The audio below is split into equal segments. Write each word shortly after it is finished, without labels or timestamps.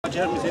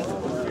Jeremy's in.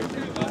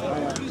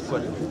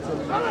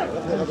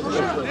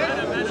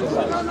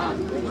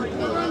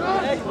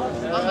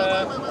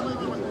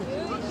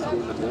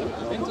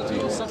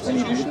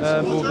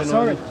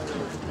 Sorry,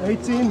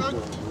 18.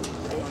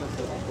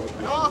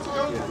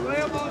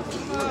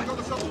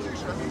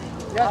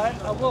 Yeah,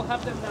 I will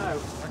have them now.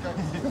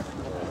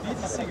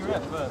 Needs a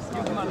cigarette first.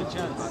 Give the man a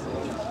chance.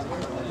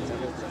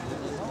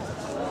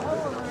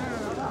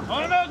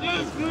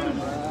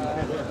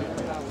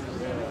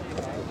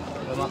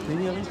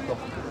 Martini riecht doch.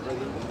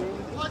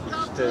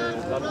 Der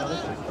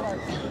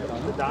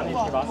Dani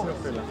ist Wasser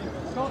auffüllen.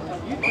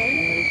 The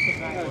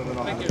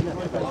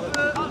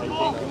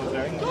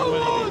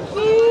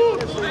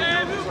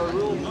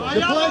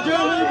play,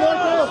 Jeremy,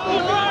 Michael!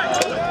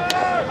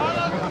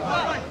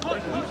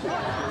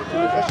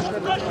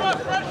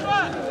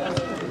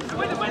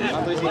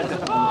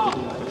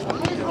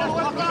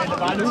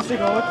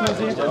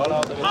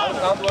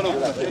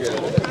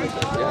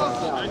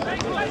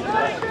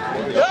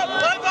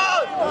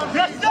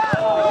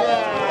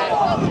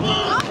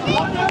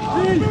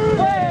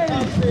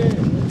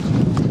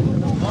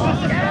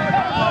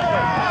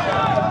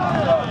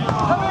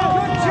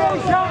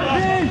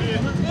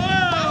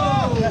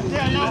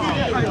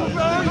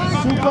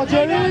 Super,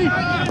 Jerry!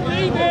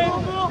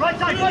 Right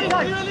side, right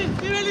side!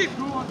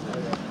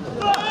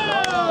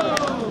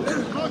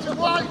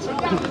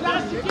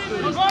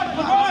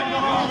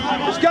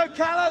 Let's go,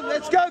 Callum!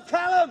 Let's go,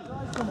 Callum!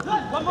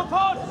 One more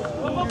pass!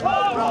 One more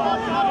pass!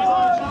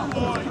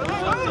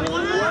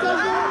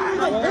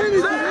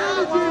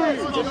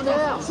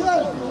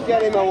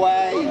 Get him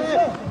away!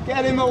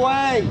 Get him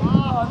away!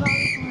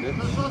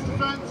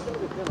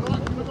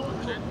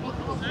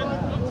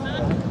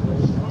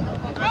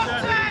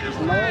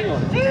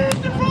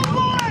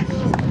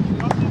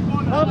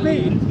 Help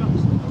me!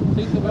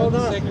 Think about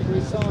the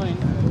secondary sign.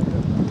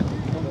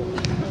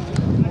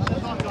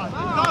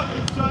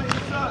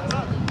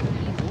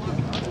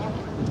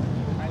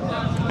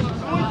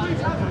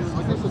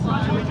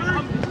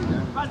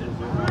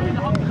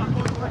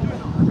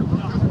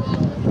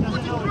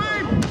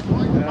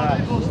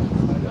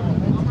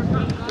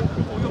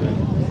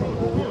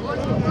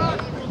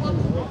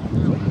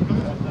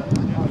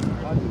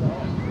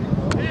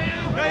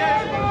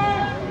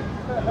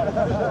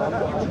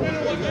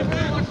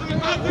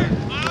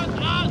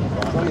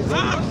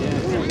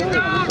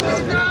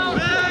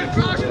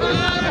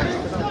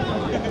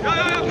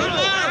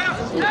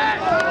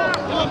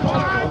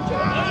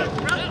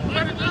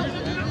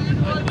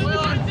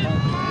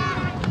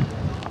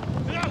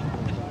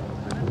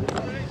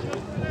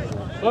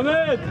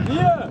 Ahmed,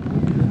 hier!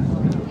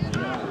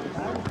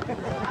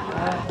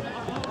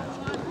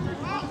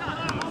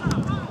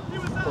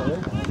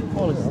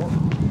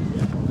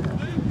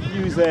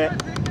 Use it.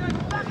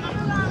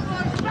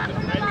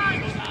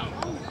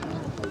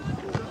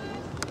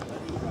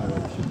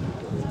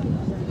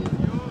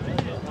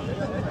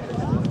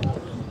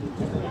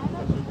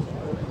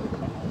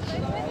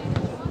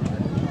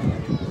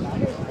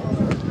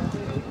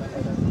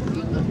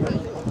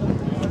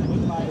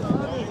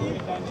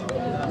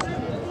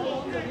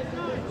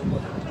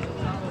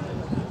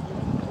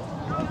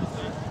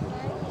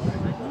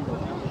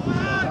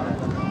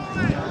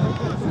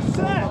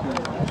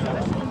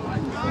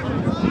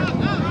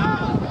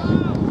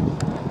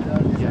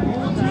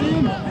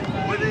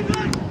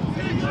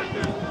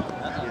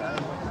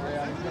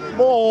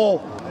 Ball.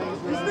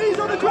 His knees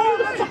on the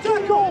ground, that's a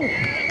tackle!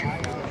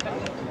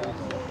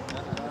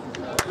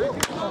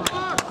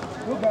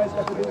 You guys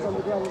got the knees on the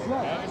ground as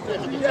well.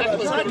 Yeah,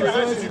 but tackle.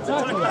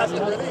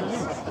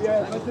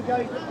 Yeah, but the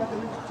guy got the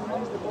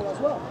knees the ball as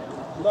well.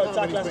 No,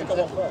 tackle has to come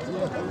off first.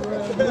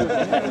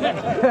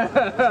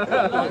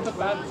 Like the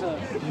banter.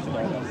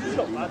 It's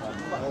not bad.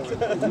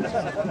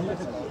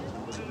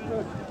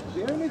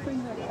 The only thing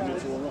that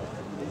counts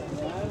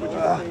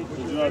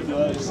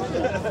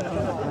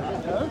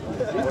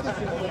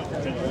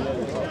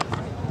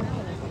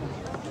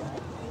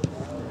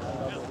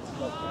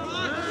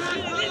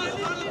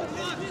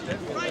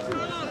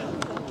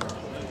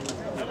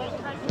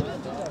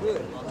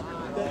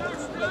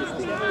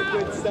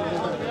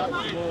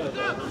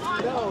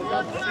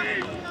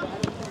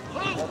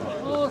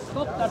Oh,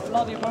 stop that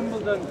bloody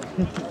Wimbledon.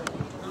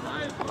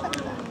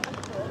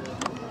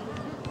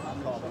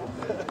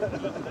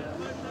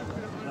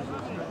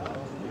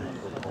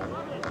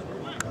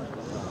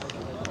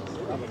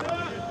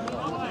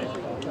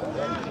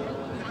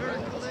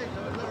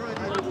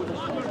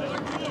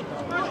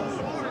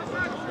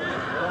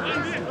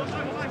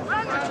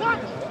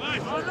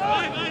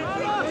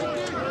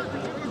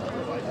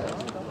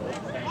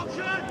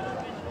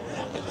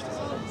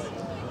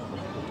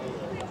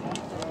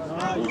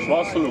 Which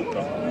was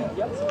Luca?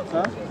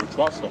 Huh? Which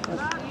was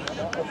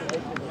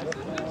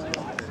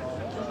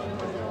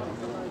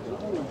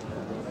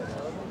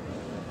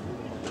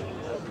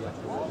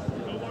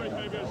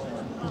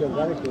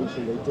Theoretically,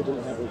 they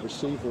didn't have a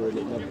receiver and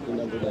it never been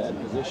under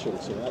that position,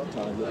 so that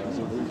time it was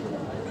illegal.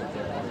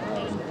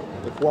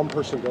 If one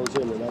person goes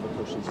in, another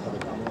person's going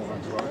to come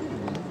out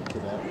to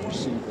that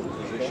receiver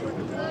position.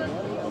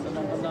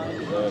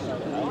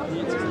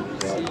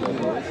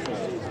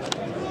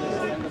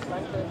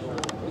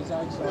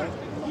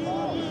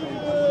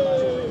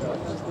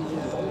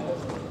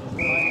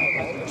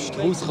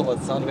 Strauß kann man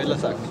jetzt sagen, will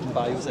sagen, mit dem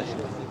Bein rausheben.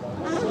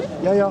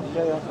 Ja. Das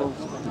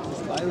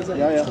Bein rausheben?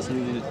 Ja. Das will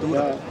ich nicht tun.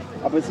 Ja,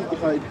 aber es ist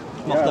halt.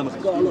 Ich mache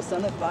nämlich gar alles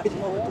dann nicht beide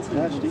machen.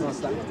 Ja, stimmt.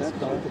 Das denkt das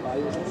gar nicht dabei.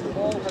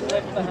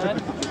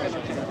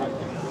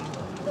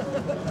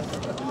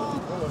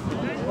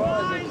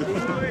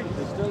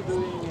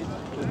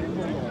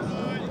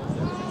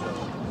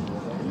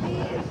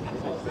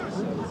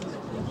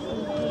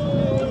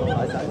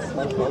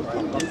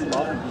 Ganz am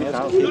Abend, die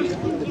ersten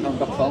Kinder haben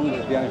da gefangen,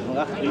 ich bin eigentlich schon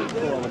recht weit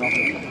gekommen, aber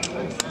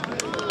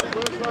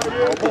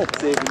nachher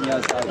gesehen, wie mir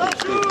als Auto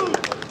steht.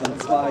 Wenn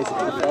zwei sich den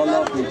Ball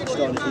abnimmt,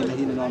 stehe ich immer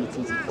hinten an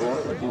zum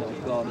Support, natürlich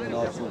gar nicht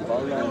genau so den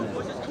Ball rein,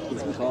 und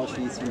mich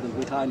anschießen und dann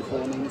will ich einen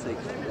vorne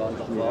hinsetzen, und gar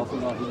nicht von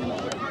Anfang an hinten an.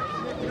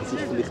 Das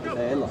ist vielleicht ein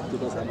Fehler, du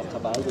das einfach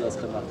kein Ball, das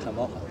können wir auch kein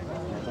machen.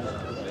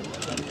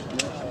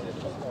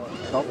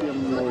 Ich habe ja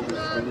mal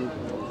das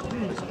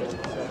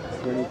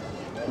wenn ich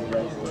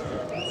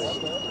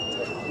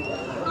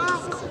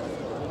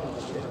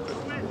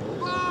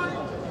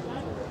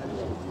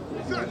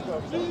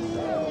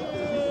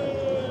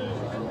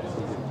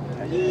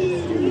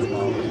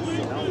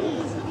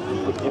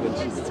Eben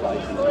schießt zwei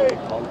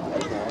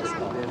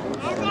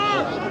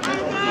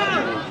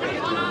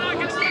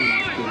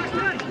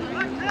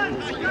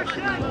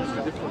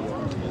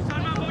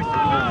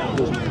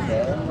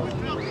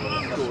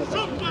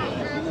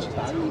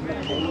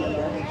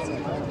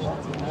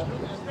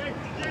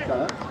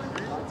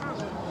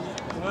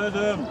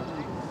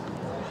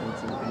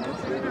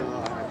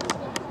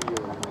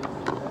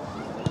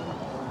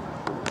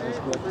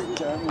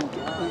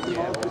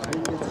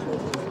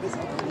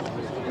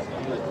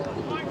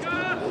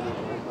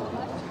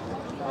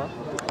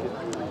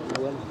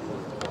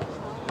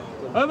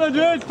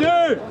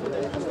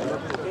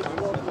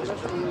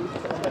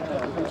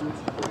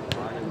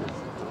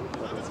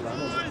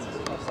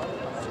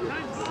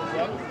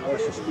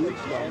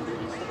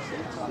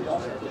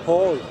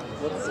Paul,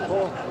 what's the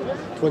score?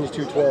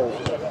 22-12.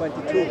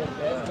 22.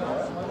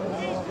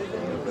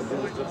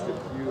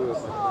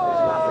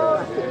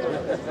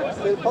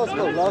 Still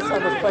possible. Last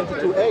time was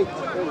 22-8.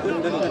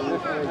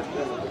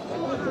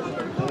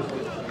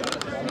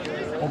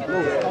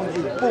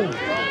 Boom.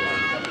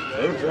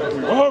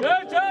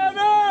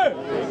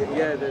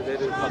 Yeah, they did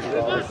something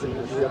else.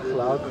 Sehr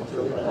klar,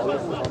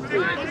 alles haben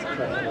wir.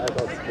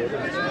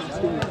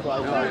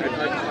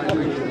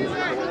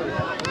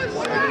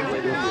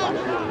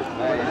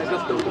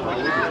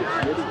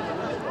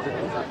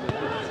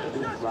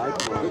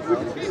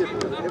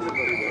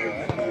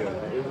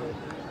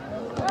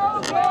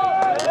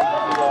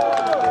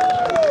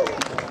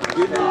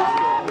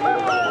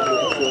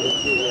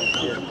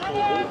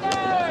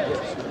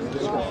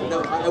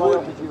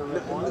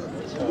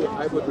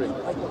 I would ring.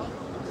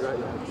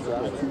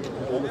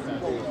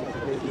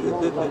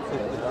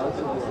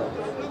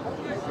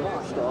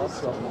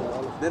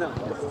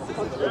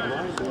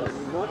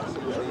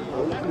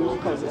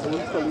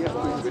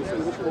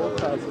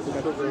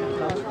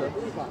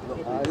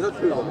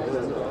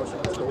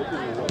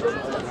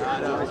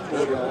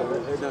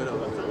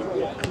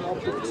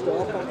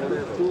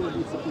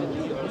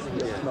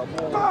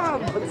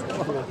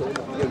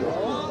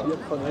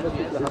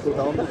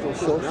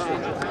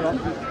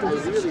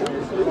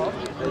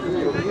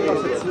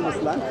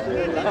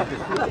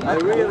 I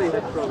really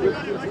had problems.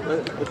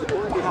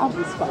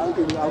 Das Ball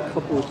ging auch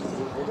kaputt.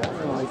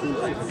 Ich bin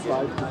jetzt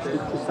zwei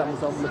Stück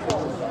zusammensammeln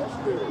können.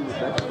 Die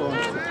Backbone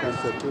ist ganz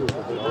so gut.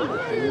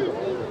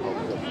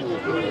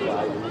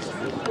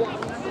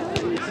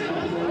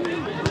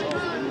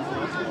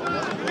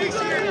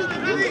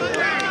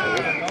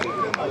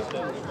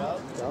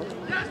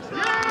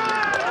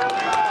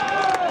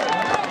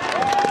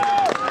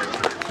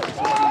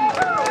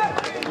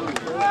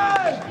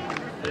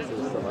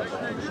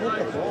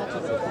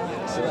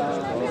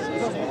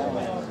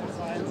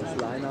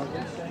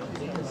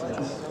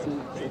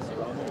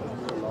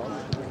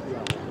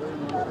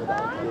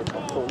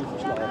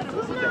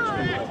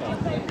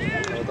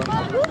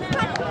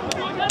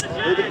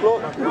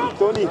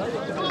 Toni,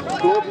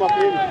 Claude macht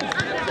ihn.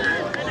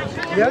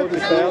 Ja?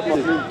 Claude macht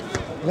ihn.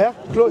 Ja,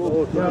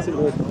 Claude. Ja, das ist ein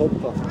roter Kopf.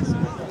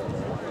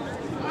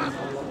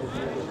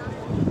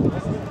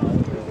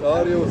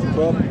 Darius,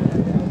 drop.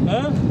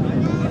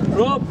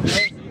 Drop!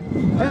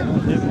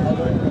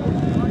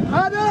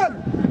 Adam!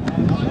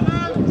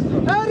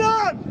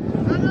 Adam!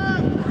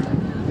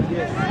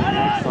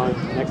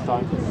 Next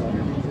time.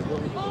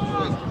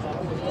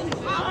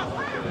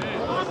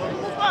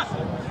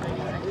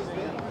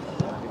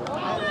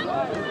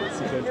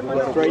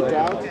 Straight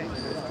down.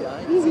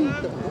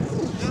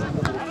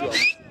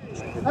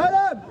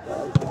 Adam!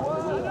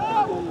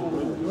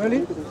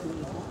 Ready?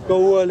 Go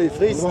Uli,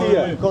 friss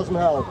dir. Cosmo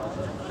help.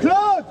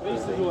 Claude!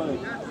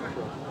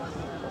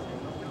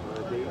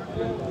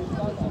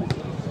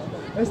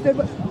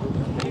 Esteban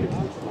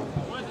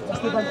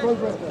front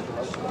row.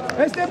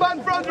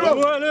 Esteban front row.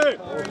 Uli!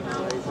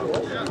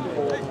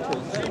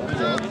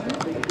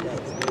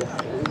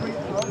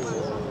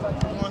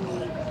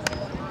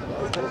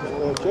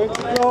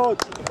 Claude.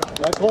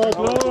 Ja,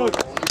 Claude.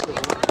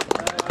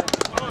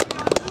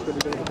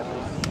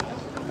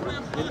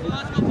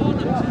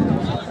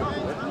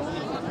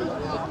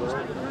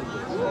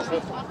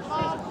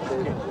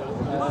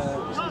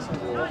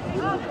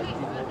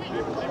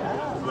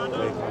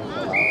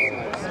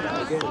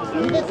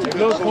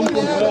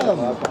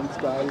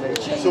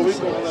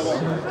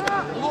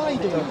 Why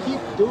do you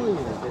keep doing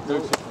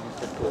it?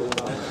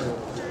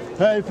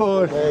 Hey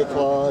Paul. Hey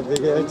Claude, wie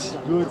geht's?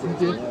 Gut, und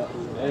dir?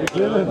 Wie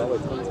geht's?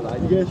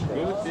 Wie geht's?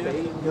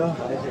 Ja.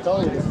 Tell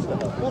him,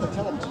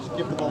 just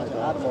give the ball to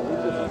Adam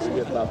to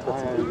get that.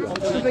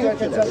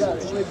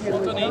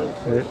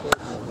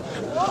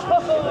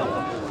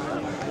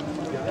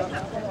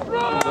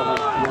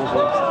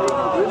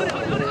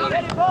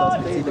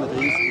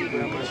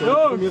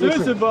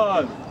 Süße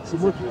Ball!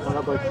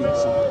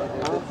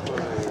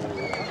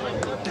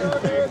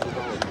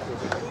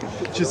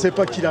 Je sais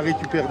pas qui la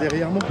récupère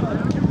derrière moi.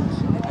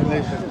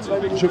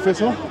 Je fais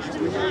ça.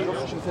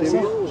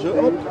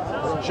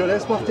 Je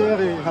laisse par terre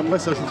et après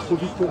ça joue trop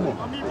vite pour moi.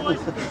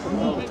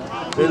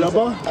 Et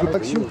là-bas, je fais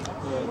action.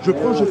 Je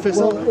prends, je fais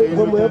ça et il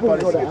ne me pas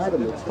laisser.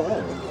 Adam, it's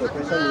fine. But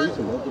for some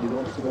reason, nobody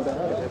wants to go to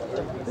Adam.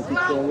 They keep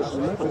throwing it to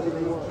me.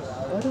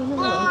 I don't know.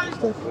 I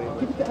just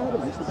give it to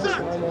Adam. He's the best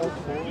line out.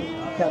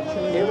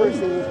 Capturing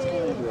everything.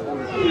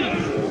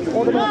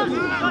 Automatic.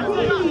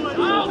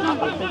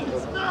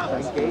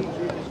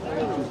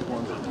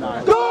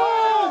 Go!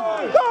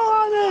 Go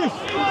on it!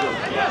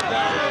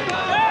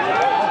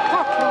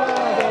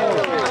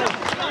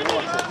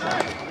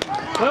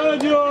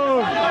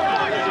 Podium!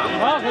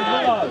 Mach es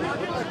mal!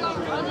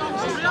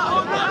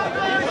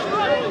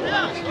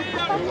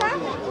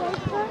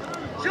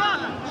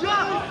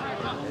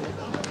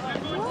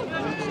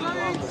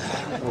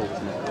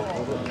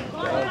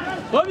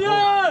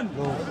 Fabian!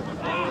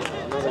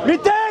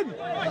 Mit dem!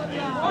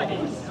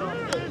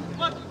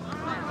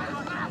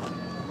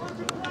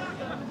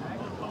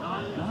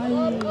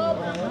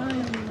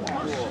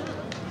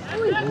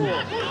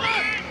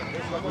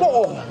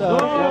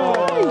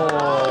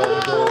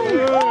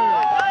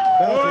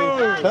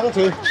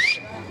 Penalty.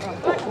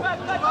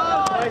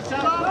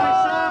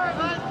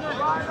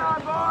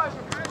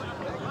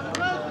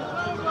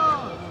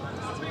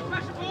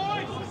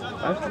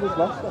 Weißt du, was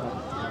machst du?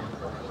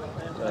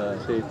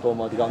 Steht vor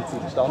mal, die ganzen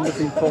Standards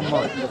sind vor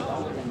mal.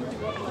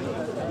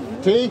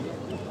 T.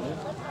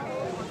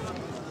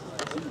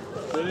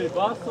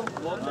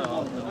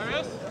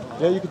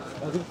 Yeah, you could,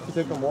 I think you could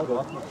take on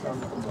water.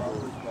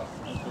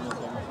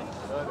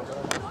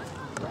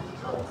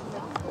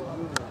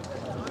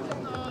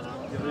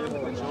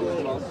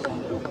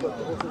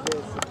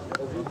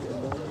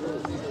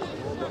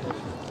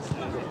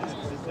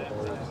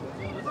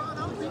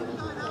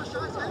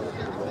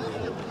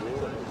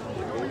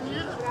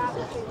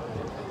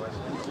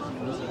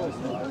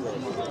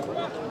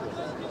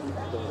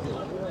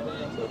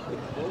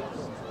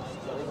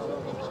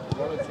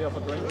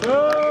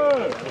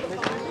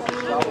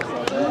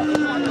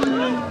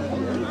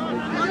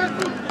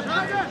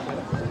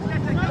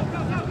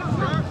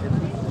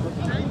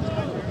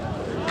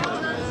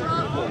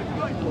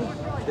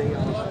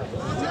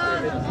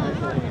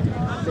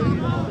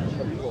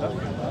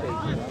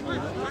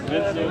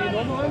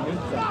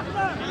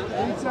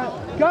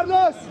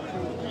 Carlos!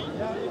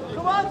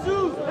 Come on,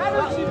 Zeus!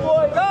 Energy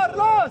boy!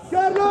 Carlos!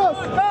 Carlos!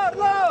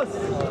 Carlos!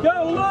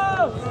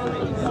 Carlos!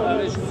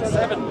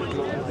 7.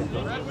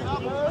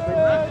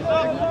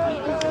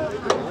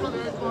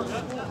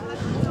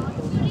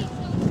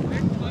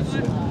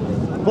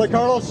 Play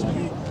Carlos.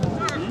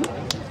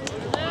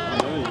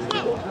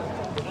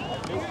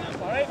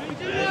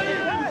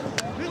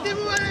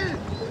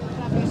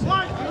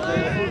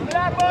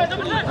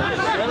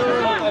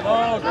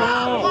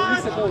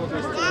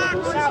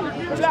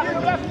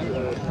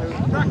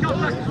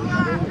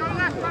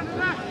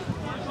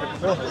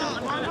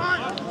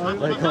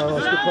 Hey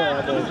Carlos, good play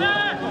out there.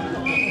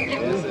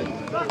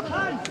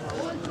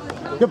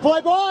 Good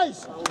play,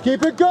 boys!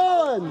 Keep it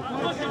going!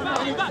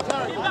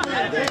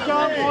 Keep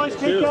going, boys,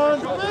 keep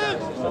going!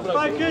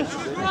 Focus!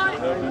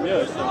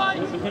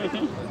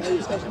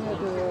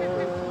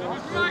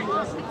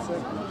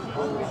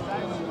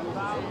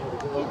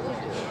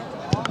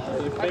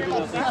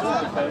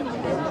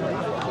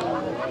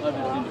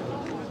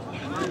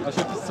 Was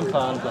ist das zum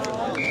Fernsehen?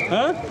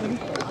 Hä?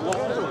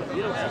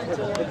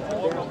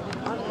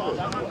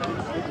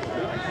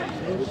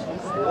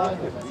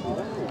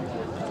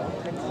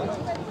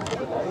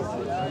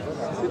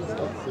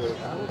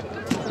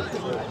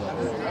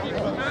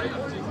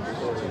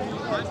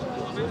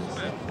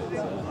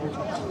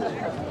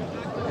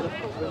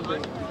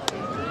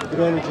 Good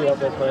energy out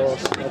there,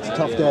 Carlos. That's a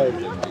tough day.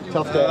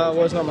 Tough day. That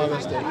was not my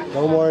best day.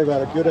 Don't worry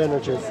about it. Good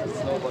energy.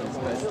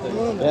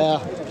 Yeah.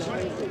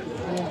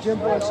 Jim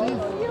Boissy.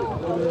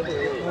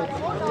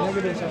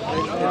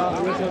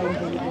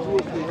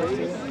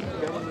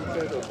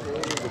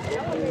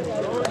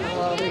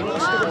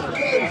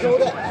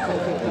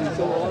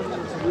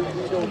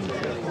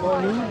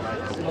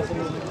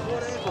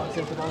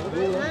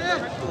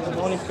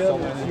 Morning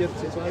Film, 4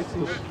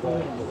 zu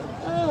 2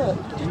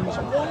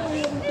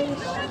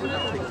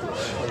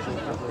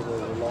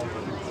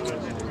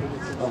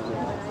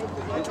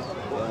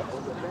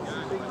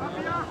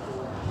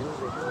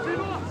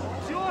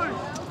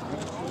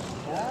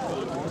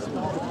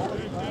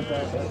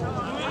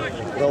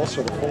 But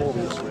also the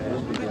forwards were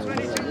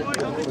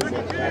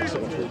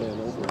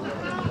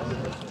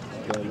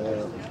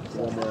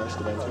one more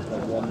estimate,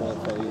 one more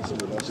phase, and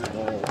the rest of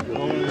all.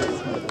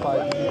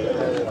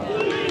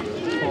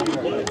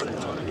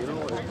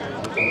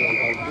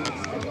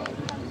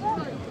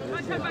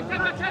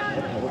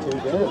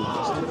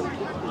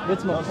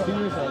 Jetzt mal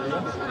viel sein, ja?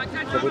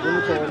 Ça veut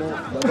dire qu'on est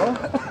là-bas.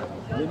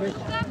 Les mecs,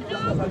 je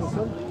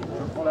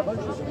prends la balle,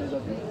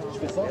 je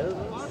fais ça.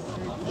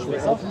 Je fais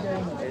ça.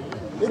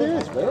 It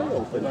is very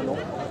open.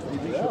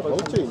 Yeah,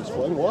 both teams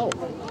playing well.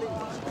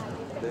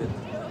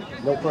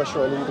 No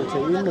pressure on either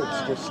team.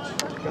 It's just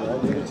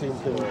neither team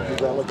can be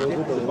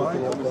relegated or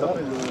anything like that.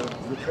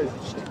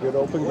 Just a good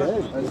open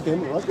game. Good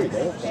game of rugby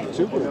there.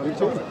 Super, good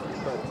team.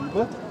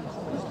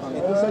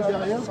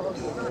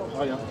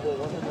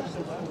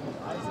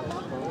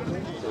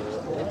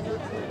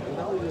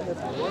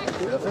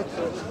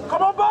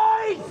 Come on,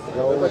 boys!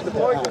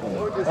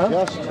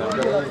 Yes.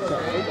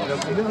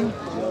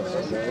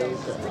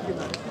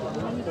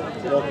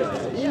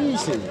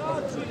 Easy.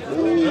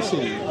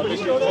 Easy.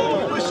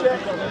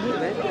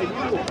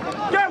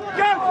 Go,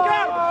 go,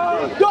 go!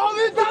 Don't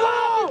hit the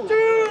ball!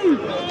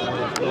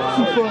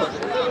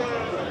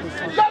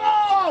 Come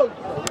on!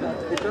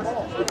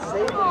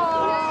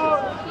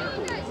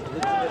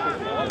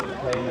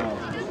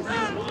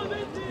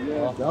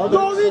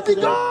 Don't hit the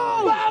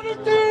goal!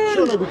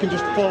 Surely we can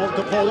just pull on.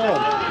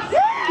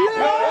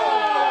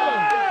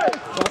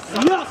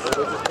 Yes!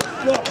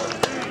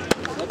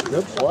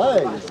 Good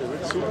play.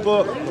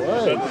 Super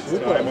play.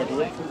 Super.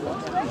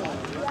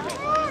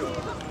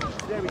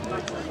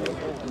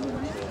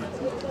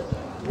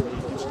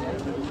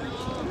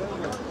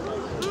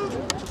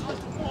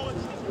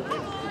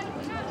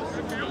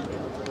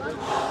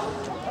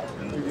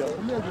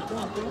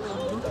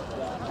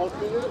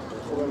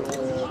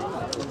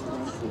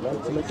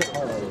 To make it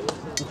harder.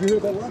 Did you hear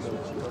that last one?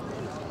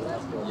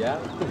 Yeah.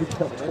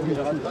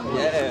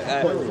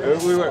 Yeah,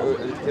 we were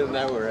till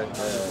now we're at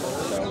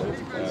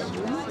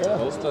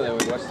Boston and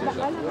we watched it.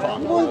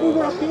 Well, we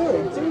were up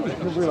here too.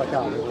 We were like, we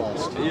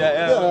lost.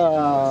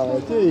 Yeah.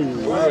 Gee.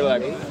 We were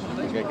like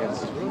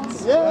against.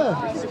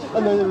 Yeah.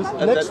 And then it was,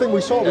 next thing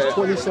we saw was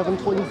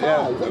 27-25.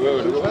 Yeah.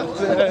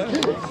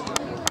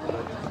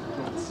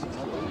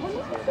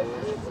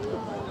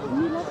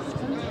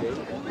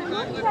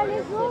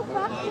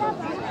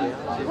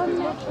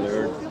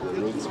 Their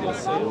roots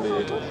was only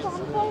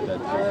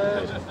that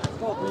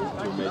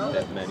we made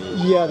that many.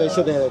 Yeah, they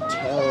said they had a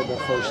terrible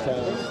first half.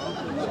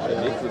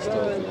 Nick was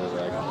talking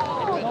like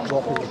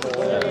dropping the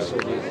ball.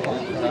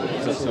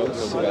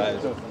 so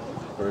guys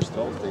first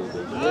off they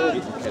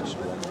didn't catch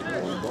one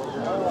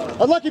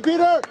ball. Unlucky,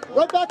 Peter!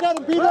 Right back at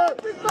him, Peter!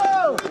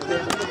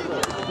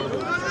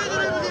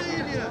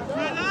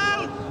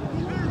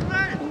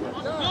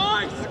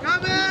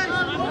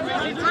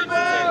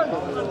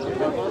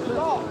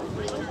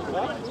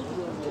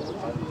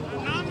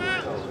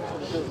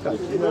 Got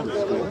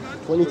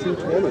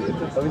 22-20.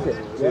 How is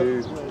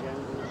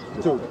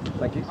it? 2.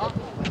 Thank you.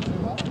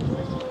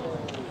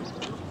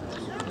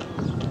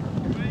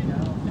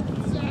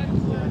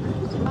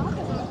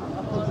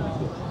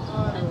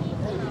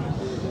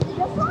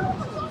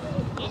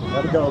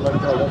 Let it go, let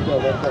it go, let it go,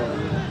 let it go.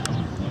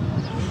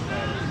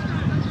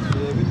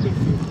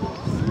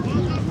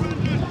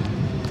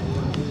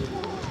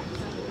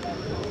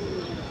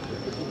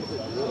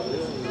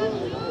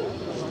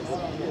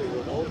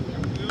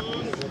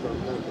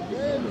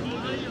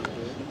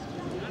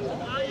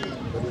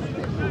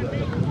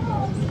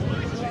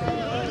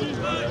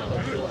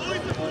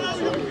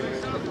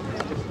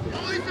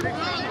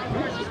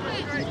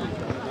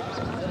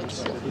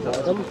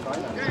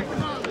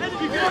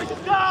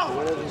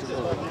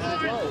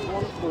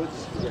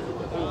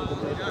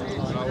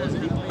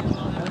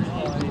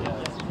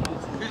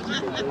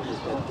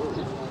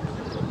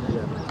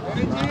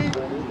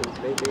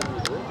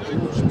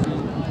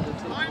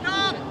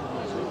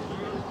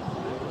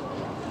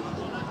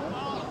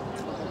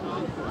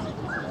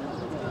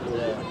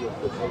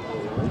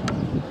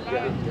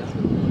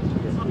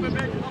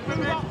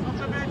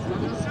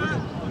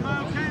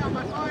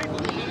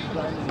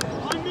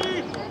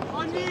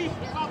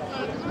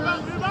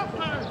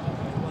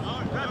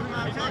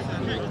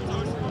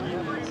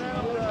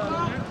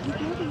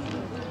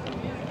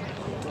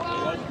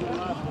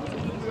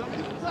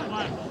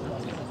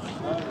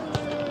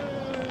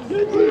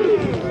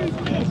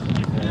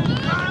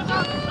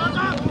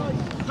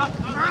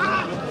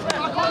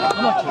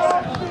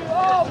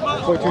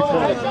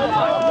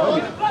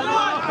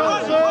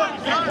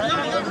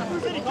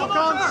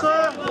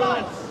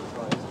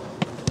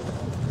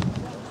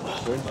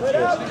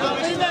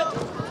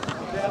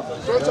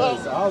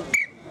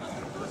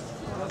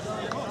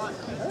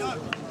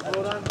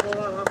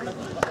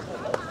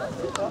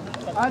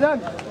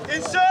 Adam!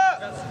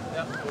 Insert!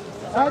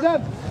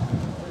 Adam!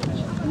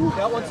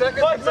 Got 1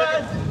 second.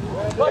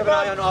 Have an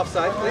eye on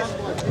offside, please.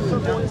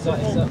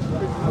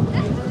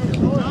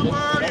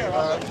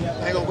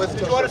 Hang on, West.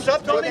 Do you want a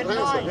sub, Tony? Yeah.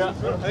 I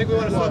think we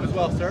want a sub as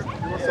well, sir.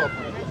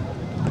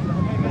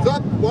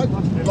 Sub, what?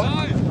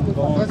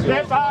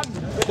 Stefan!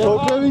 Go,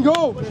 Kevin,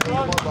 go!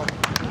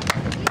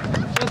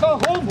 Stefan,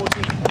 rum!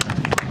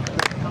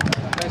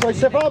 Go,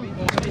 Stefan!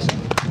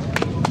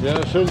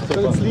 Ja, schön,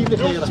 Stefan. Noch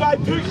 2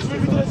 Punkte, ich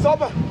will wieder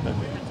zusammen!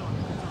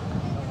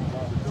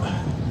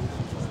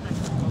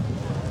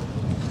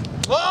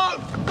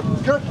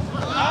 Good.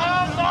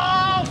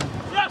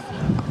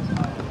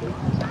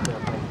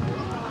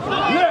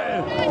 Yes!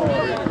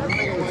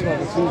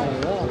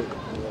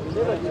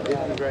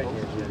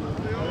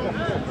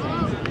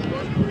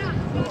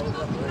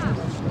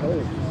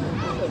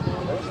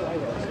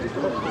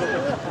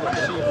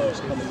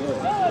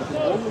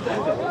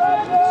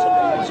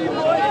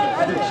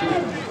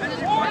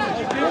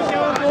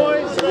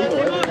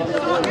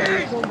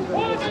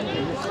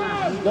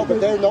 No,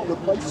 but they're not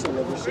replacing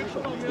a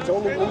receiver. It's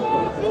only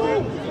one player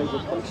if they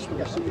replace the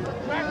receiver.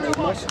 They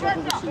must have a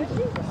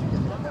receiver.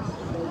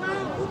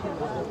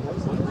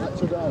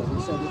 That's what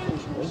we said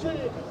replacing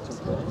receiver.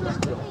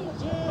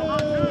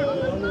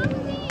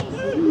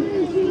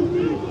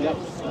 Yep.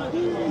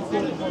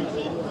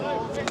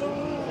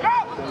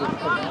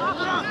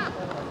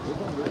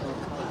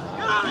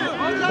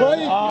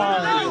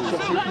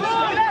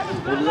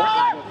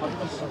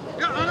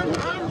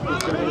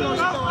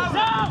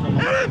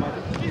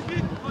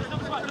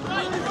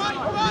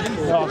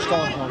 Ja,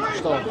 stark, Mann,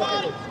 stark.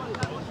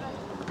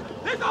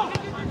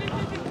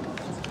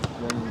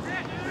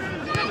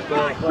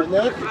 Right,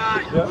 Nick?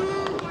 Ja.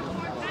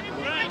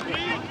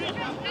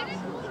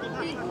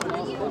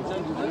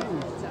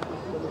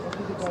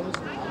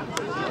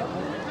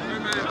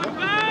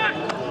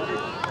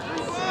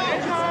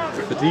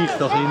 Vertieft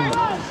doch hin.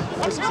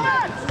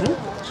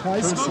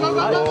 Scheiße.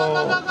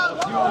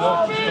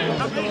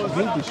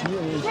 Wirklich,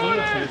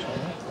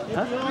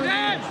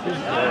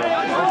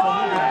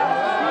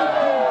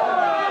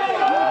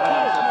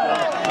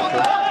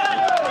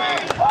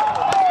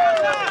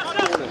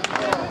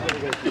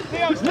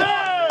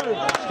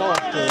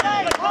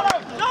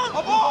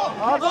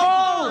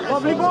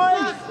 Lovely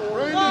boys!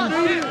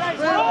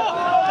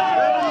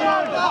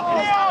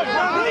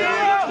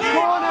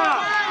 Corner!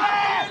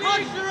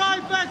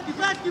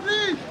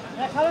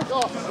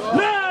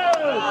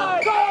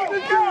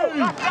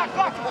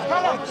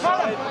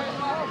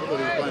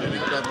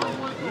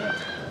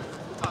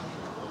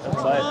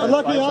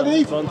 Unlucky,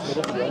 Andy.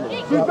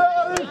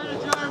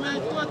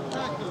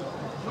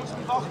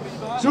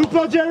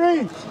 Super,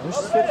 Jerry.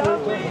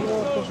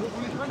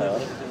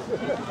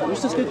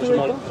 Ist das geht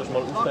mal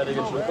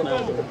auffertigen, schlucken.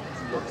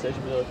 Siehst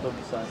du wieder, was du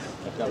sagst?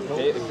 Ich glaube,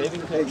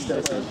 Kevin kriegst du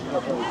das nicht.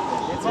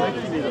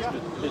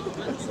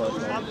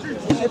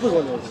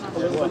 everyone is.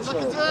 Everyone's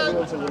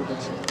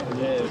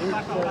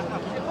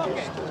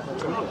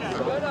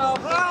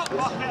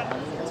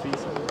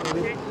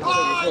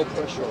no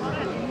pressure on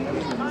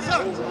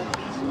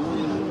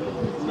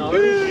No,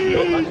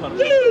 that kind of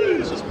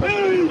it's just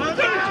pressure.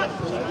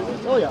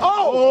 Oh yeah. Oh!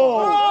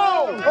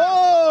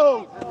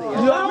 Oh!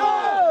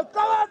 Yeah!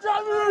 Come on,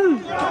 Jerry!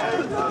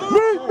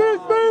 Move!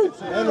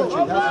 Energy.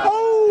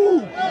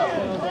 Oh!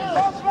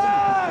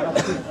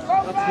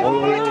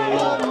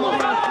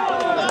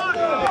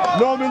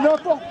 Non mais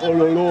n'importe. Oh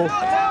là là.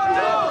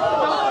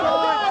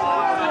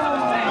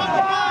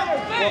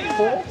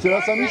 C'est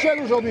la Saint-Michel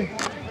aujourd'hui.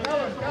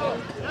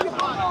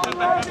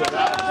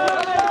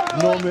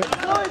 Non mais.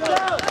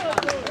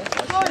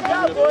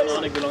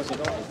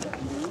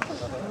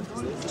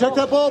 Protect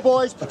that ball,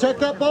 boys. Protect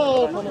that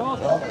ball.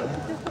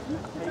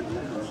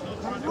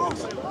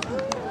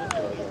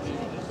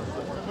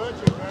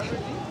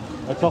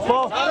 Attends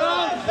fort.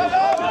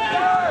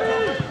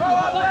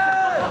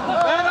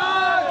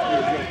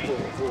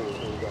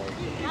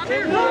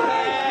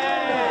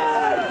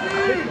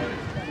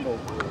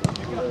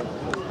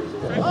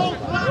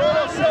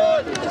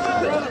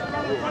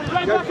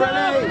 Go,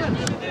 Freddie!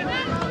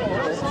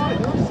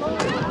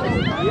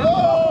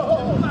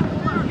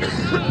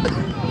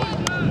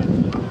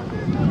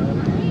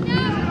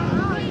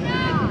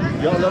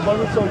 Garde la balle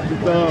au sol,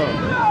 putain.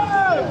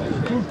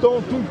 Tout le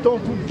temps, tout le temps,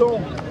 tout le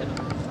temps.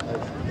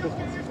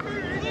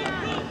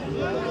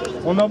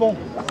 En avant.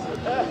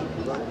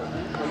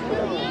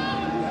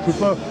 Je sais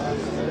pas.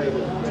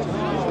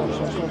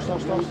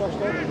 Stop.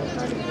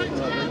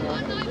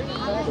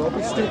 Don't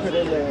be stupid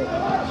in there.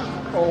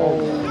 Oh.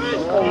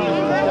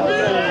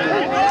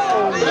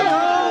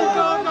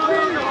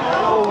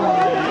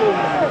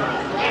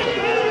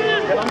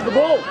 Get on the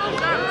ball.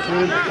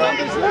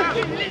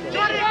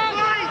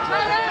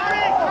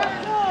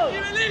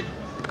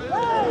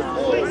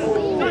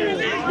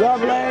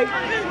 Lovely.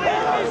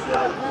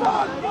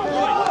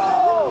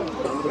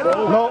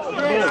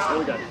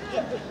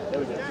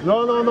 No.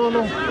 No.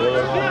 No.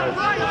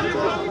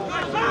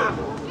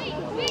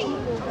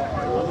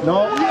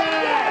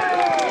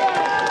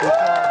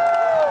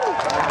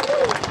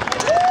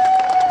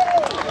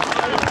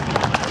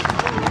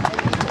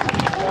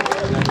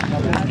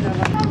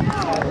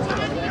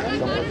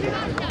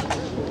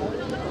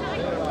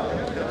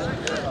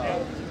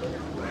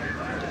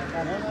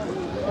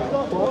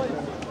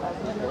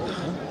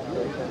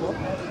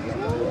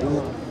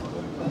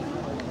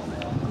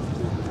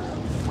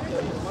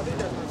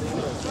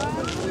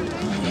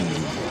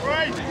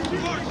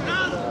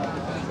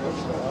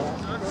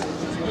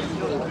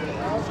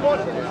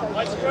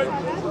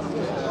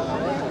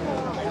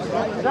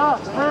 Ja,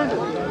 Brandon.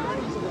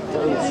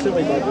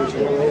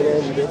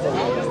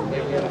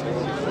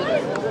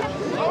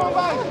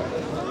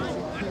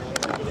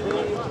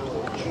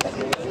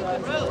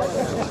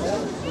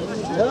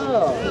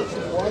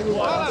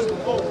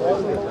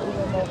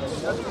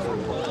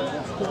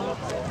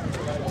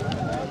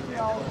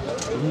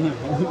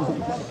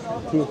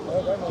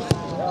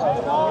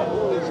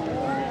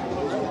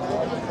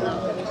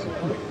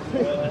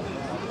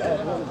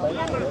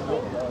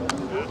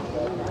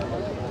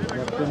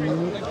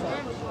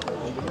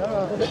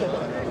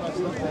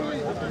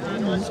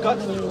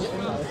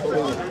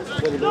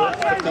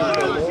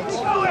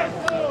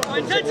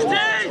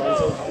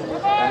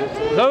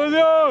 Samen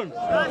Jungs!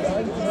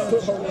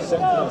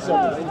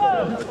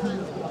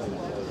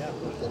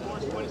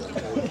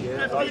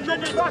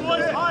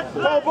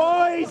 Oh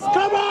boys,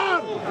 come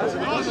on!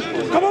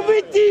 Come on,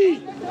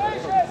 Vitti!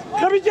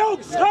 Come on,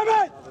 Jungs, come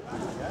on!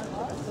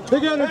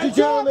 Big energy,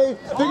 Jeremy.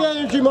 Big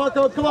energy,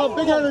 Marco. Come on,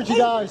 big energy,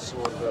 guys.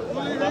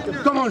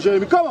 Come on,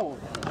 Jeremy, come on.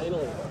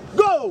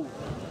 Go!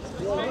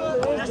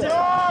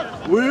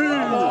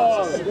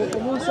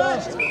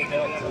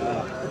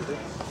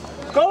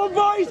 Come on,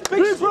 boys,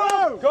 big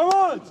throw! Come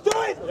on, do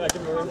it! Yeah,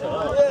 give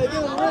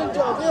him a ring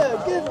job,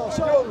 yeah, give him a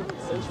show.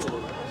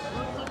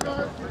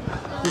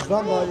 Goed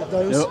van,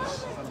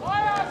 Darius.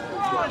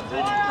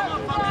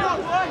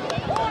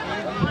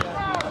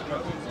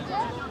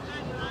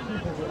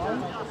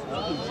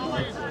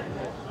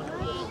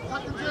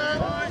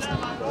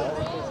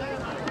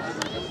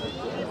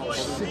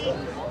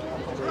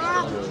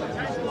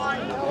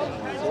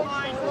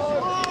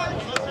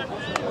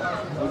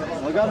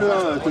 Regarde le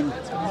 1, Tony.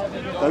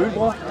 T'as vu le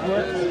bras?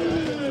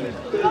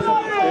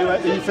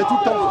 Et il fait tout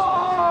le temps.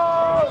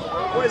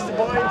 Where's the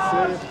point?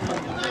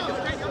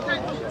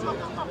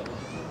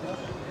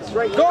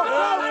 Straight. Go!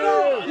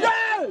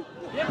 Yeah!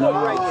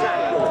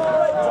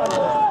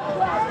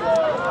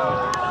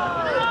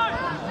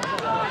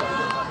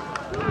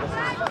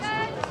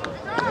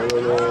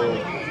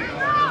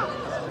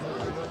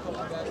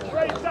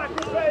 Great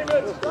tackle,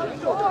 David!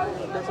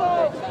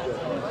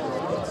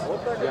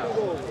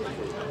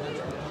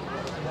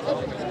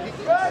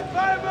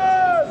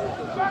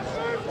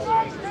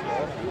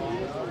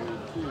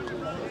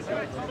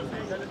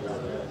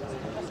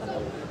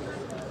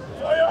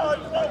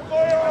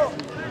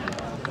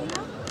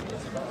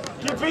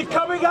 Keep it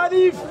coming,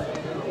 Adif!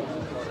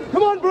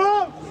 Come on,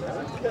 bro!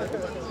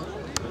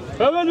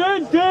 Come on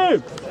in,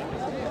 team!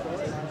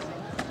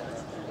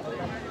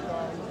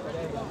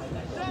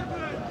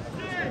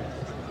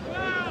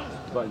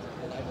 Fine.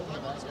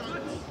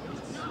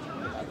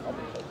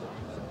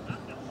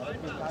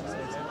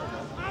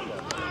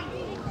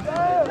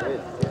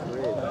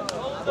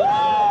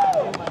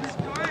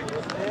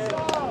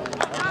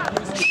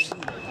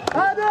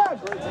 Adam!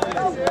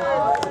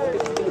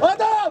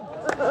 Adam!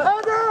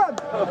 Adam!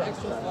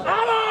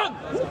 Adam!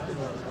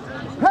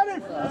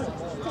 Hanif!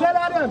 Get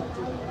Adam!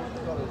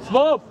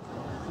 Swap!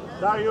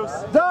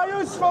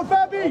 Darius for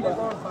Fabi!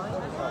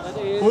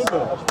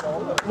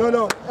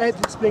 No, Ed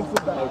is playing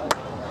fullback.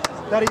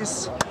 That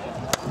is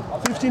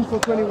 15 for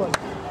 21.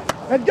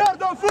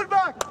 Edgardo,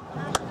 fullback!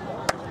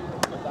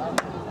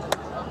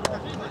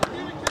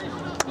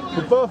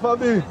 Faut pas,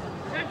 Fabi.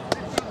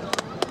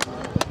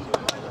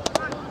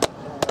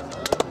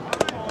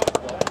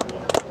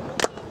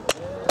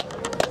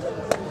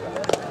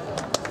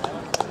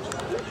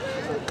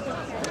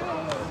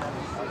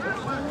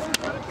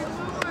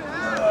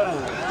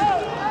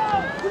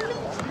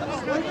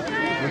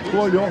 Le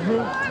 3, il est en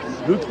jeu.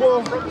 Le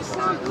 3.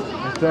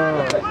 Putain.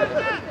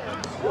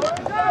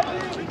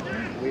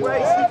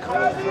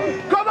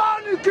 Come on,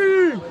 Nicky!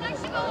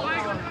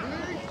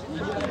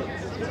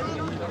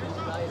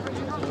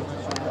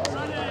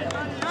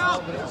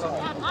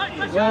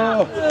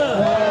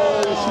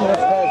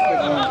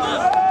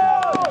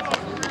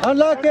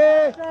 Unlucky!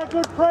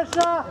 Good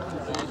pressure!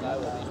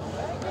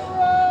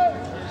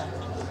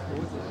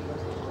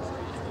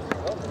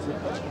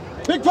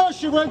 Big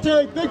push, you went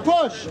to. Big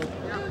push.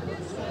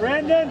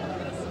 Brandon!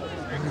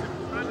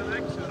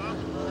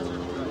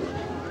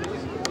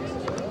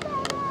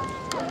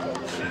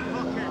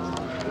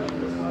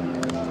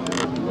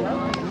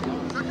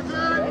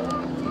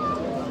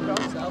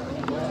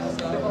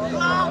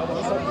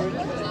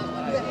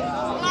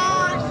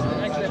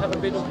 Actually, have a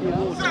bit of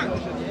reward.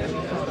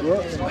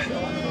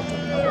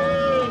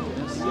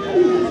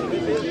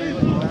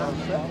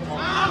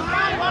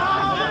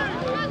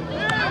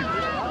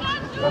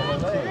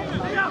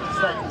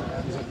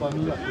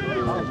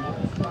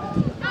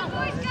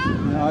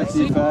 Nice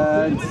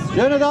defense.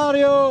 Schöne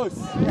Darius!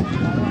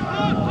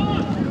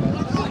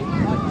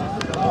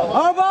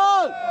 Our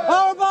ball!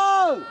 Our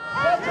ball!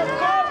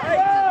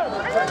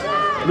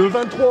 Le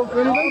 23.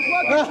 Le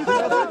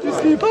 23, tu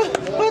slip.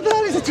 Oh,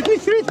 Darius, it took me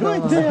 3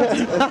 points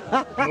there.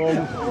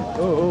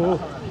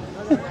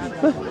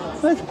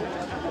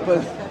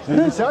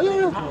 Mais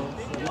sérieux là?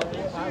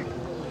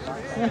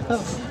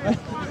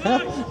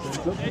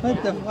 What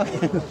the fuck?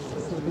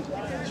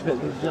 Je vais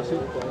aller chercher.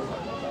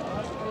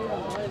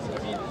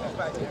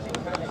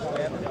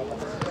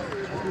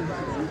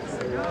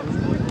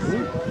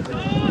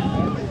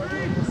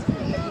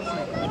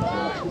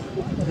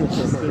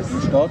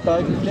 Steht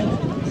eigentlich.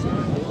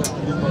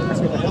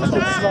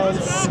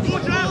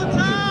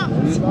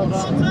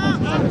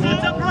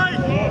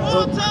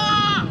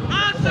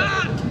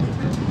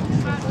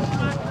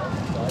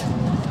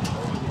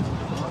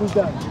 Who's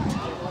that?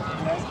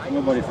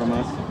 Nobody from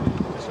us.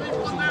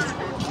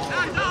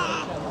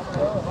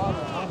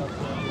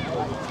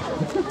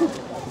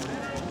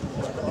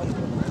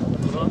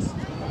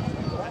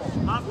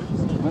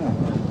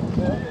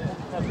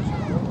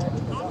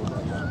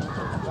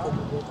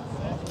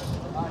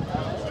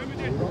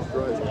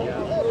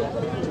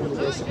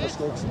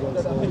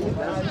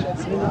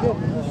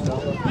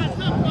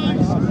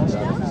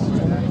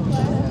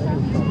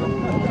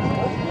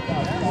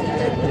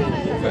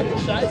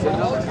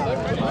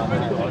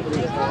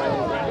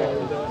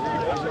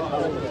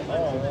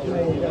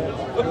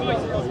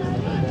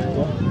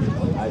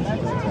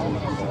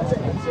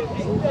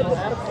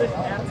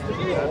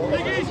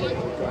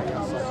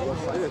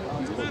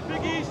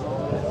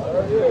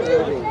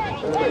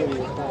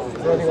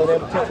 Running on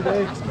empty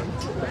today.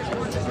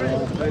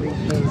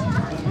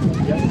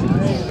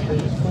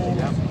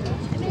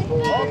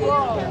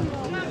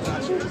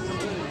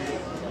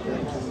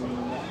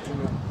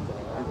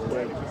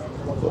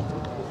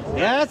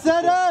 Yes,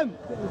 Adam!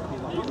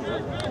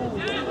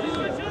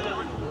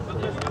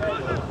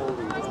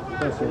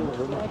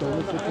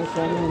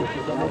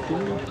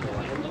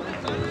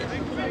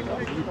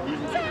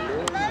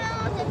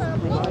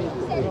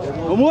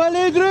 Vamos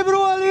ali,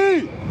 dribble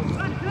ali!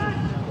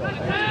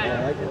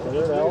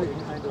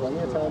 Plenty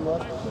of time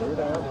left. Clear it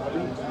out.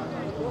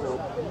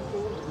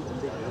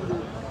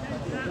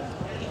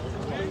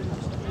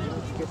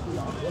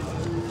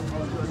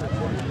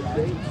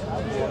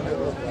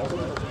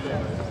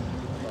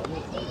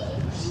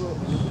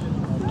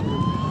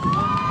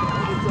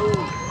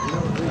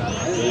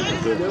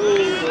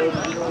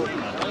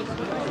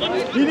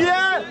 Il y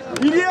est!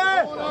 Il y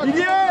est! Il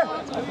y est!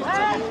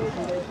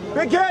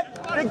 Big hit!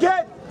 Big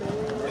hit!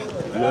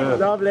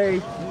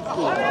 Lovely.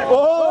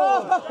 Oh!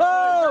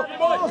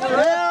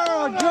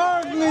 Yeah,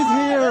 Jordan is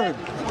here!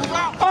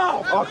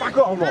 Oh,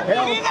 d'accord, mon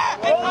hell.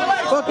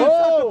 Fucking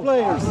soccer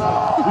players!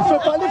 Il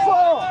fait pas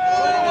l'effort.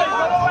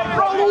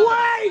 Roll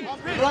away!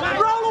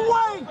 Roll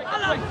away!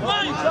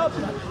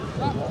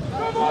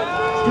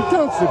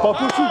 Putain, c'est pas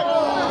possible.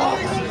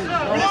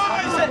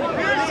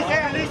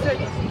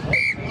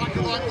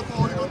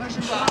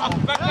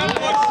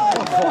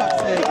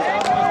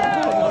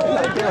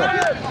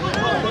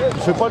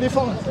 Il fait pas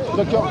l'effort.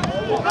 D'accord.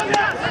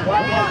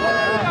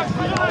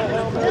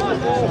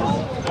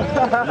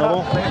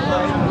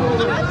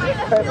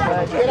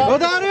 Go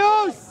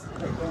Darius!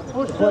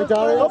 Point,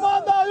 Darius. Come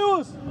on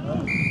Darius!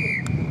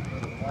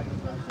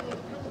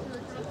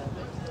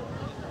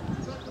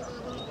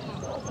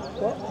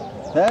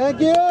 Thank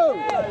you!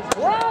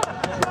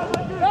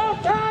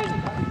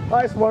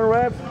 Nice one,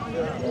 Rev.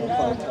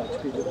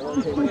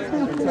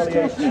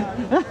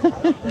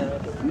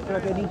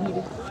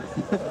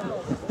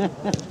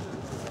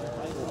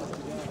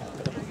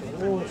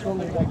 Oh, it's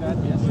only like that.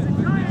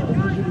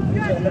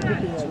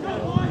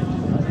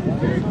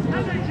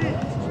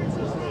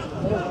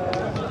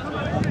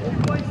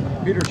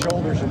 Peter's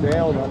shoulders are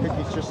down. I think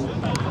he's just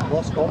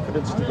lost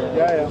confidence today.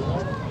 Yeah.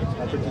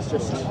 I think he's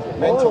just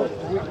mental.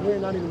 We're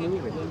not even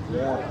moving.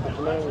 Yeah.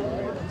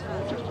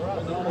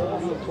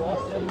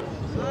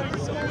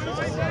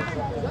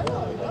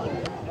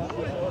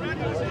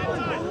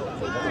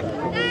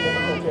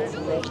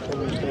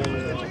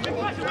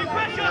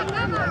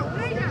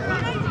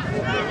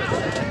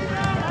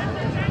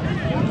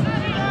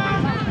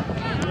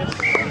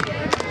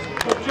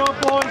 Good job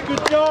boys,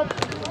 good job!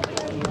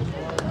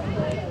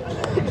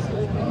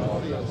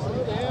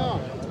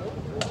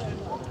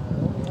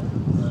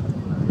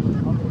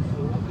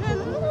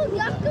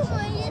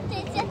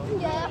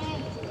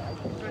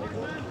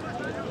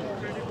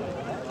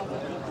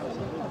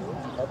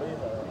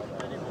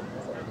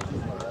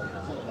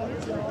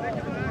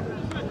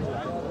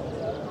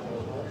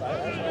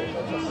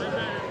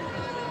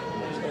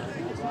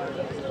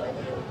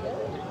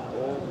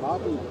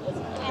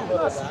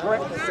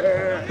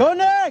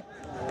 Connect!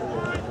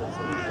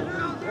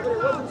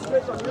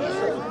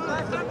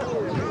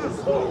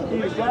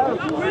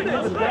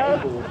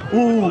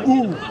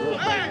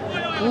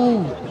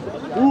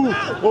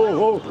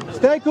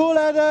 Stay cool,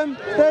 Adam.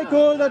 Stay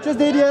cool. They're just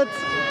idiots.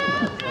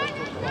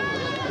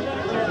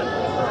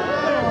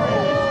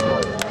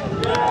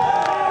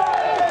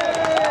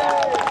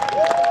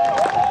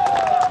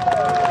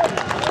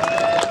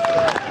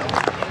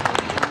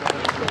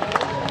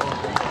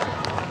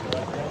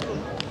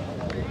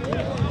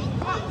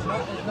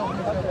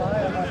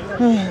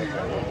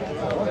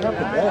 What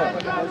happened there?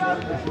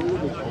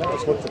 That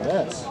just looked a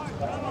mess.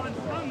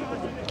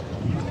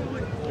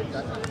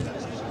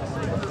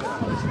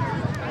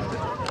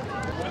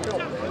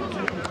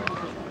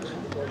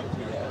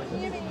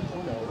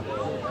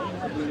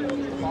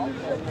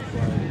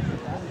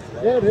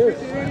 Yeah, it is.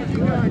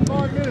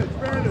 5 minutes,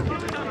 Brandon.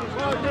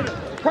 5 minutes.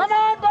 Come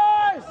on,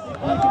 boys!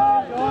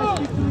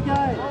 Stick to the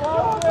game.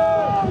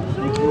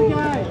 Stick to the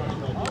game.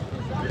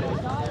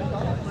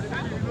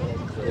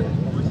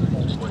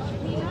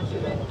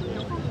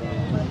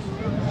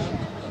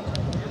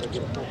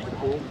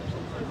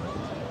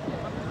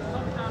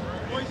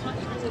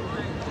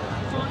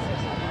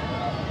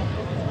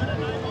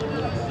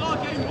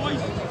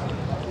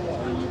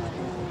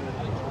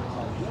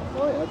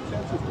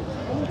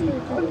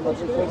 hat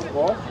sich voll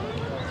gebracht.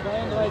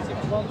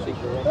 32,20.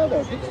 Ja,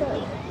 der ist nicht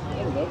falsch.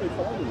 Ja, ich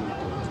fahre nicht.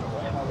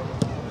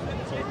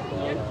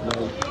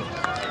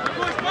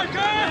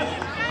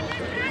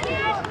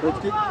 But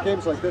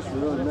games like this,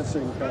 we're really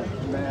missing kind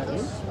of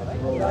Max.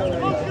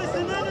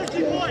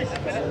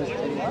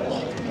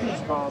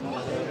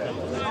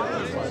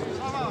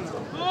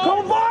 Come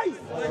on, boys!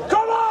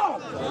 Come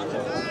on!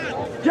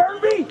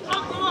 Jeremy!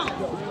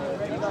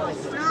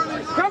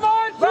 Come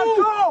on, let's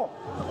go!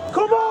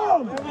 Come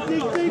on!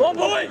 Come on,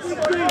 boys!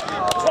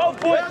 12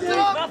 points,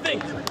 nothing!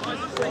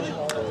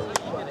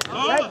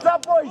 Heads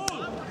up, boys!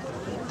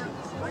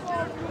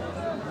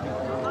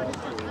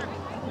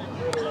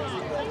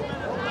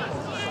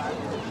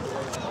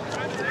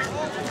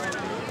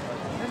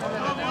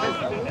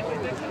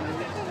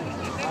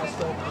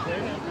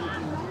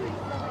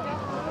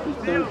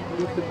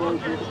 Lift the ball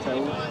through the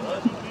toe.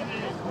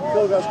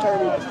 Go, guys,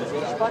 Jeremy.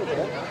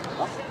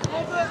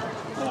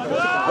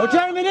 Oh,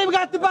 Jeremy, they've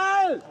got the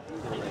ball!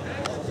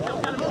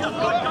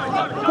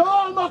 Go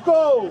on,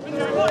 Marco!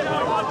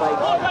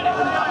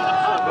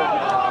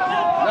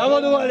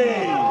 Bravo, Douali!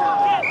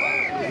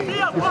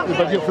 Je vais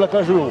pas dire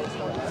flaquage haut.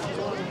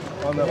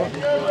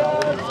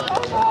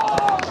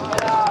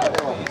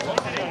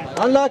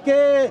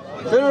 Unlucky!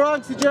 Turn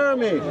around to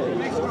Jeremy!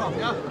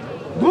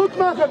 Druk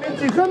maken,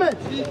 Vinci, kom het!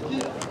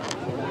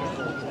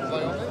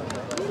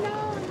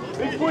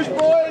 Big push,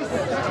 boys!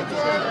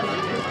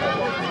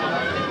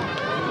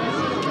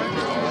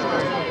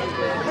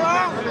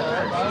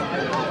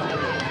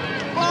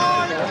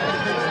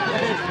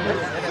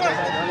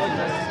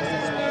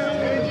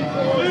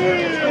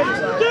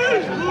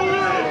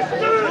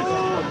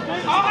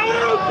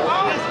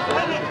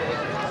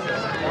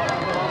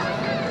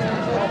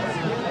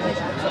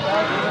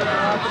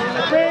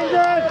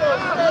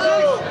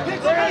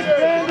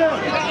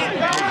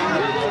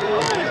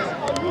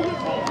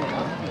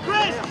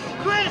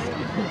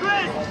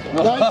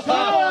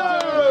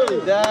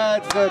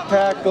 That's the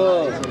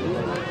tackle.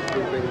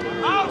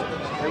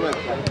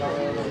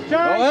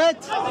 Go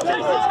it!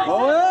 Go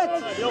it!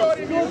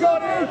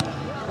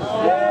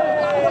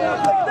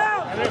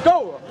 Go!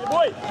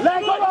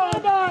 Leg on!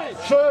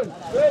 Schön!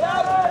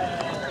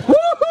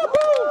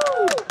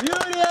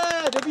 Beauty!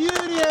 The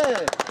beauty!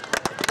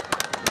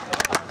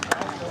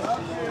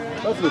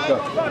 Dat is lekker.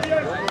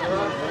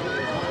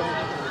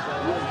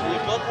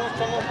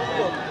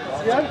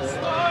 Ja?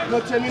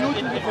 Nog 10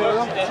 Minuten ungefähr,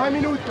 oder? 2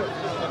 Minuten.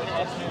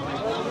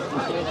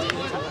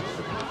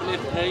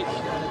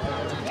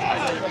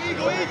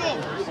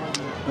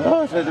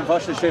 Oh, das hätte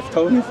fast der Chef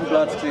Tony auf dem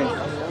Platz gesehen.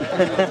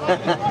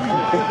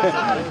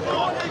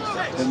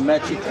 Der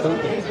Magic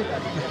Tony.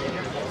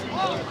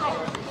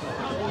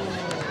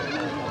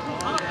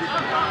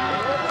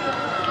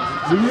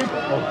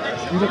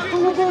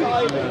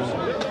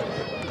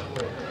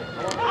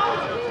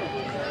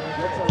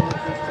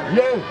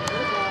 Yeah.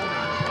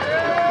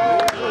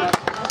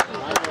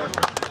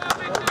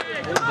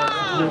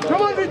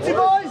 Come on, Vinci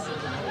boys!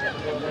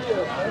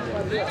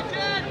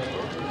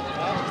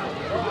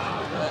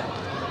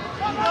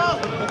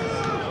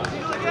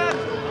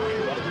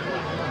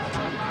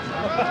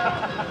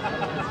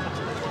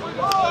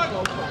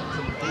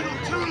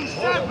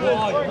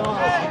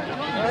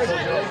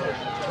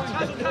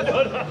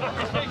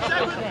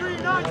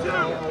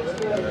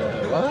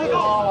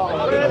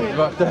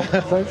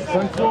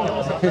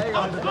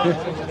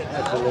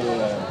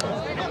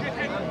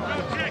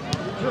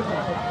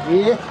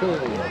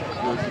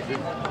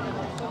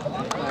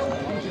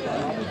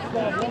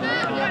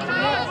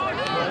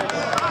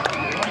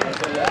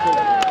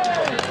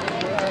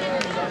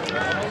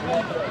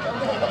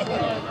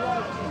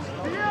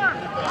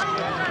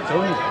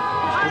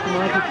 Guck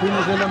mal, die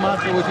Kühne sind am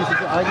Markt, wo sie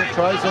sich eigene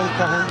Try-Zone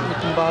verhandeln mit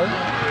dem Ball.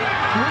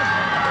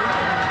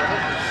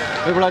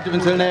 Wir wollten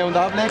uns näher und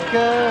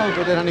ablecken,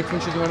 oder dann habe ich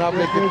gewünscht, dass wir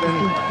ablecken können. Wir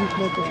können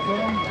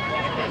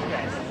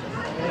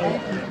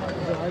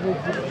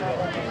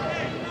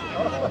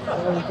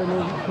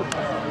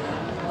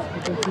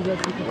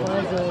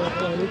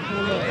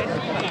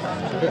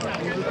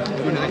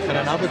nicht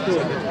können runter.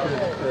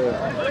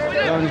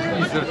 Dann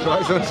ist der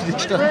Try-Zone nicht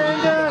gestanden.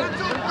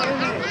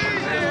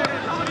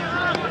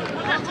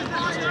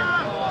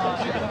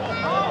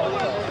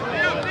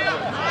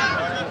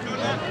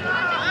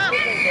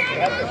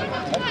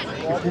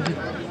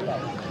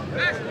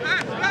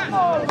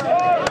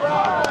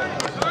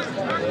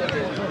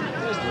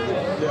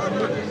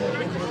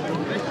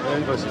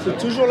 C'est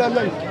toujours la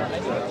même.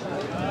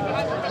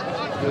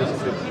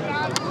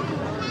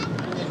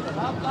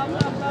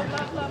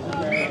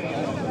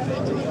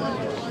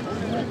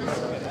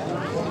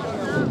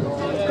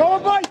 Come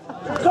on, boys!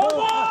 Come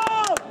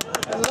on!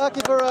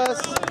 Lucky for us.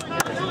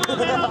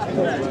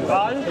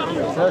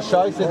 Der ist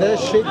scheiße, der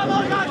ist shit.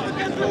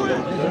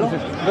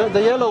 The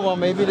yellow one,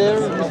 maybe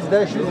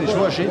there shit is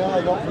sure shit.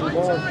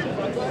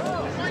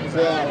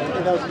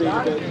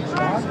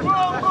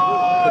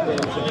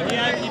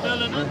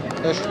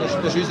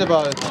 Das ist unser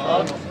Ball.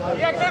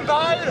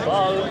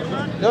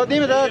 Ja,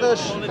 nimm den, das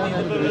ist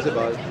unser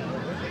Ball.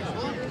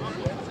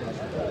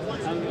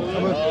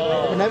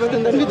 wir nehmen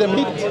den dann wieder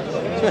mit.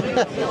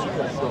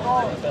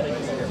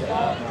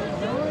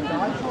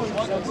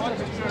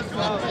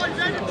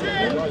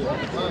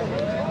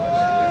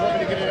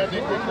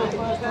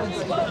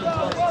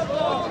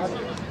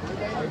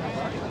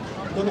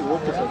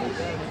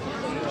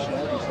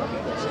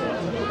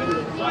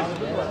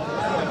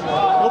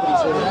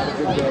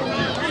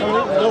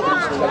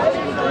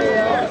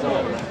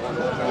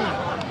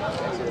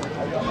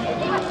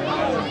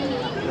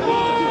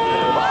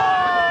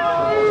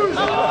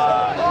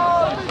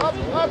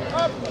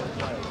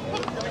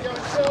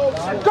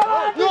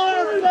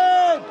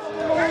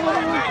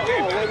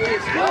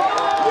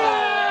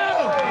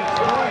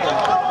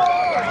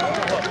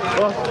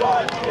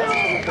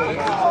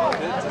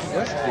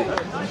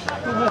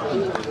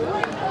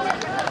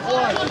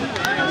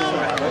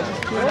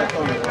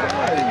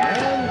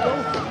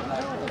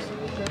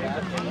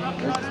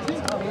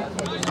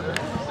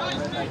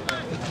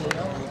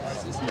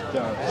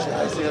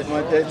 Scheiße, hat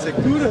mal der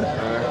Sekure.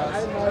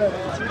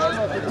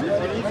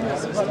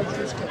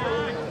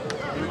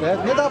 Der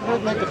hat nicht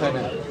abnehmen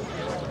können.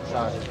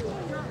 Schade.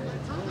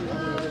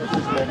 Das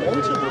ist mein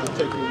Menschen, wo die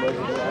Technik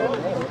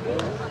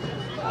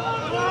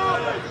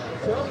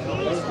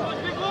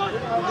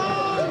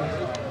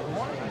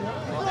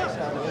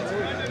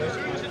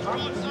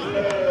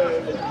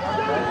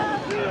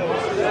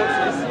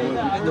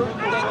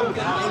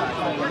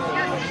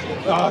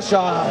Ah,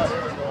 schade.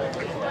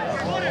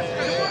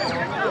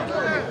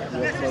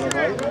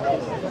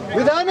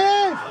 Wieder nicht!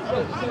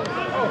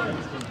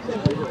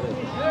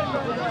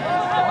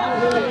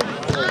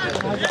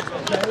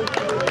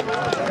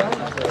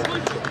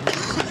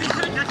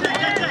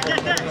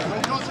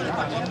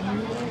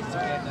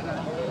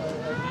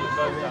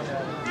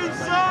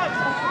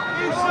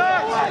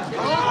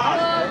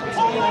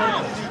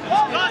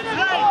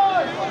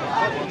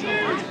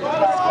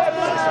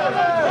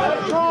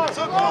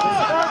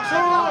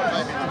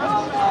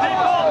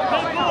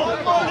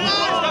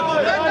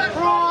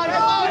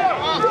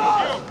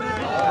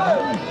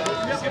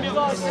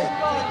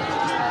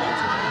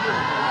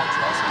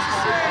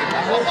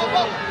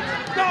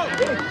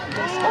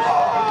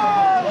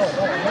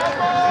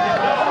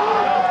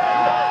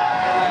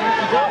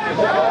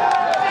 Go!